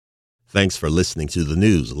Thanks for listening to the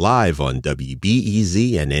news live on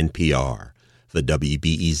WBEZ and NPR. The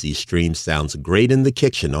WBEZ stream sounds great in the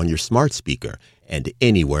kitchen on your smart speaker and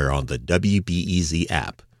anywhere on the WBEZ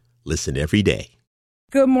app. Listen every day.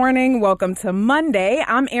 Good morning. Welcome to Monday.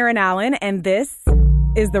 I'm Erin Allen, and this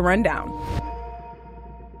is The Rundown.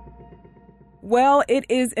 Well, it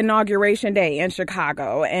is Inauguration Day in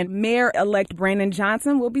Chicago, and Mayor-elect Brandon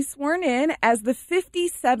Johnson will be sworn in as the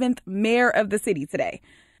 57th mayor of the city today.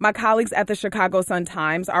 My colleagues at the Chicago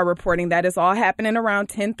Sun-Times are reporting that it's all happening around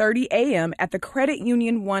 10:30 a.m. at the Credit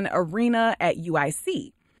Union 1 Arena at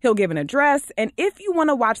UIC. He'll give an address, and if you want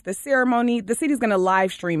to watch the ceremony, the city's going to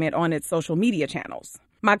live stream it on its social media channels.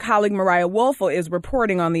 My colleague Mariah Woelfel is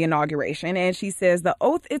reporting on the inauguration, and she says the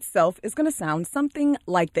oath itself is going to sound something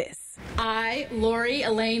like this. I, Lori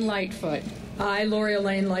Elaine Lightfoot. I, Lori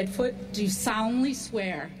Elaine Lightfoot, do solemnly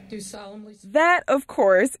swear. That, of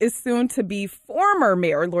course, is soon to be former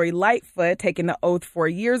Mayor Lori Lightfoot taking the oath 4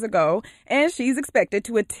 years ago, and she's expected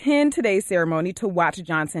to attend today's ceremony to watch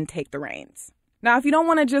Johnson take the reins. Now, if you don't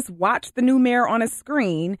want to just watch the new mayor on a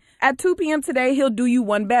screen, at 2 p.m. today, he'll do you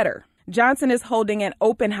one better. Johnson is holding an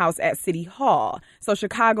open house at City Hall, so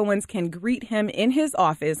Chicagoans can greet him in his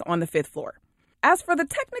office on the 5th floor. As for the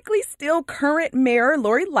technically still current mayor,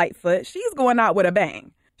 Lori Lightfoot, she's going out with a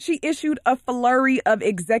bang. She issued a flurry of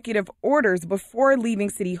executive orders before leaving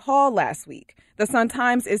City Hall last week. The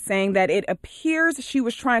Sun-Times is saying that it appears she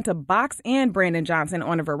was trying to box in Brandon Johnson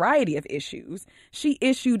on a variety of issues. She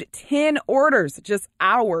issued 10 orders just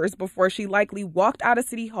hours before she likely walked out of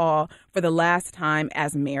City Hall for the last time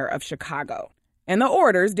as mayor of Chicago. And the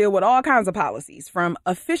orders deal with all kinds of policies, from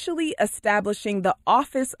officially establishing the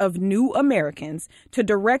Office of New Americans to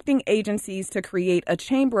directing agencies to create a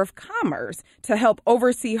Chamber of Commerce to help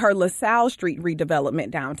oversee her LaSalle Street redevelopment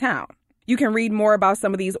downtown. You can read more about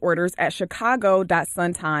some of these orders at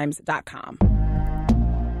chicago.suntimes.com.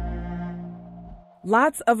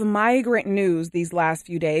 Lots of migrant news these last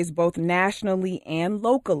few days, both nationally and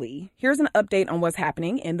locally. Here's an update on what's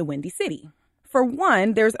happening in the Windy City. For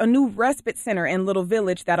one, there's a new respite center in Little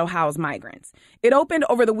Village that'll house migrants. It opened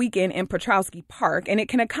over the weekend in Petrovsky Park, and it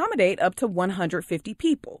can accommodate up to 150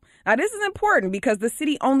 people. Now, this is important because the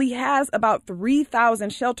city only has about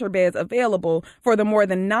 3,000 shelter beds available for the more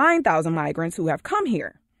than 9,000 migrants who have come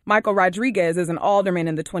here. Michael Rodriguez is an alderman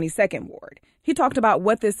in the 22nd Ward. He talked about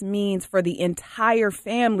what this means for the entire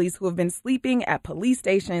families who have been sleeping at police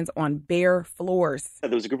stations on bare floors.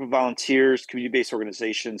 There was a group of volunteers, community-based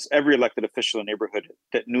organizations, every elected official in the neighborhood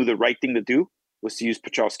that knew the right thing to do was to use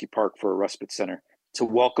Petrovsky Park for a respite center, to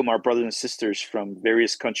welcome our brothers and sisters from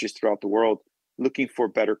various countries throughout the world looking for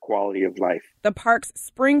better quality of life. The park's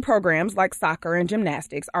spring programs like soccer and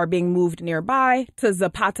gymnastics are being moved nearby to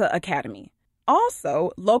Zapata Academy.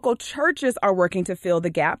 Also, local churches are working to fill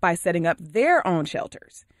the gap by setting up their own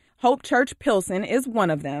shelters. Hope Church Pilsen is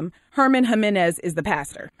one of them. Herman Jimenez is the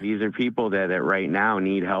pastor. These are people that right now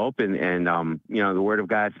need help. And the word of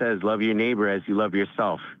God says, love your neighbor as you love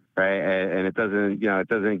yourself. Right. And it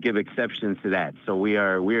doesn't give exceptions to that. So we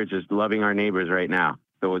are just loving our neighbors right now,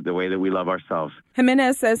 the way that we love ourselves.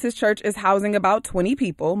 Jimenez says his church is housing about 20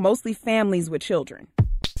 people, mostly families with children.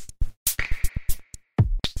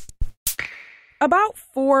 About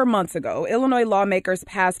 4 months ago, Illinois lawmakers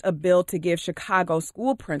passed a bill to give Chicago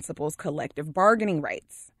school principals collective bargaining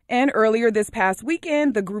rights. And earlier this past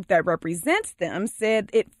weekend, the group that represents them said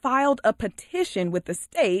it filed a petition with the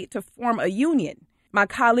state to form a union. My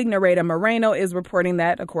colleague Nareda Moreno is reporting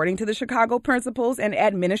that, according to the Chicago Principals and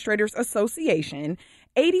Administrators Association,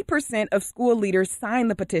 80% of school leaders signed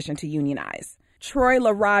the petition to unionize. Troy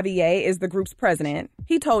LaRaviere is the group's president.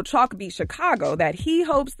 He told Chalkbeat Chicago that he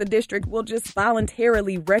hopes the district will just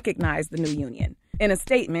voluntarily recognize the new union. In a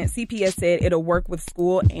statement, CPS said it'll work with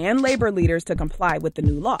school and labor leaders to comply with the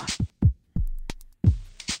new law.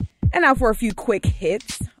 And now for a few quick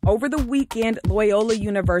hits. Over the weekend, Loyola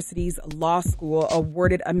University's law school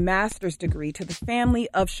awarded a master's degree to the family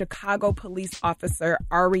of Chicago police officer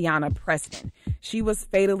Ariana Preston. She was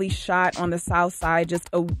fatally shot on the South Side just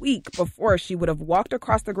a week before she would have walked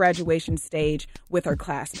across the graduation stage with her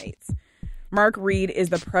classmates. Mark Reed is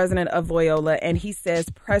the president of Loyola, and he says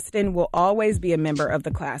Preston will always be a member of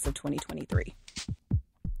the class of 2023.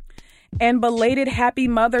 And belated happy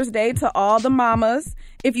Mother's Day to all the mamas.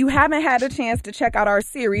 If you haven't had a chance to check out our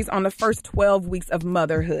series on the first 12 weeks of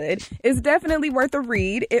motherhood, it's definitely worth a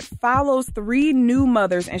read. It follows 3 new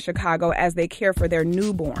mothers in Chicago as they care for their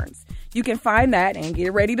newborns. You can find that and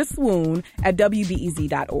get ready to swoon at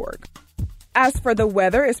WBEZ.org. As for the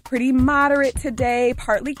weather, it's pretty moderate today,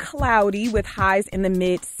 partly cloudy with highs in the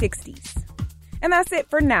mid-60s. And that's it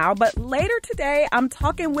for now. But later today, I'm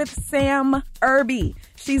talking with Sam Irby.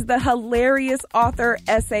 She's the hilarious author,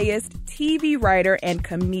 essayist, TV writer, and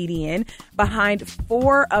comedian behind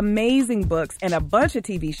 4 amazing books and a bunch of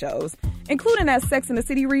TV shows, including that Sex and the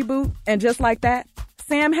City reboot. And just like that,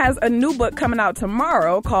 Sam has a new book coming out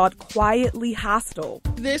tomorrow called Quietly Hostile.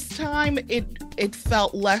 This time, it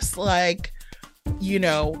felt less like,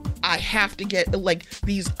 I have to get like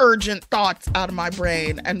these urgent thoughts out of my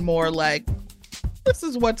brain, and more like, this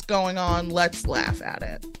is what's going on. Let's laugh at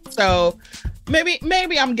it. So maybe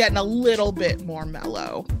I'm getting a little bit more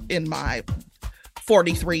mellow in my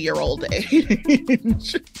 43-year-old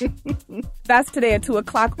age. That's today at 2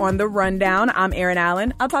 o'clock on The Rundown. I'm Erin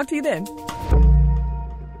Allen. I'll talk to you then.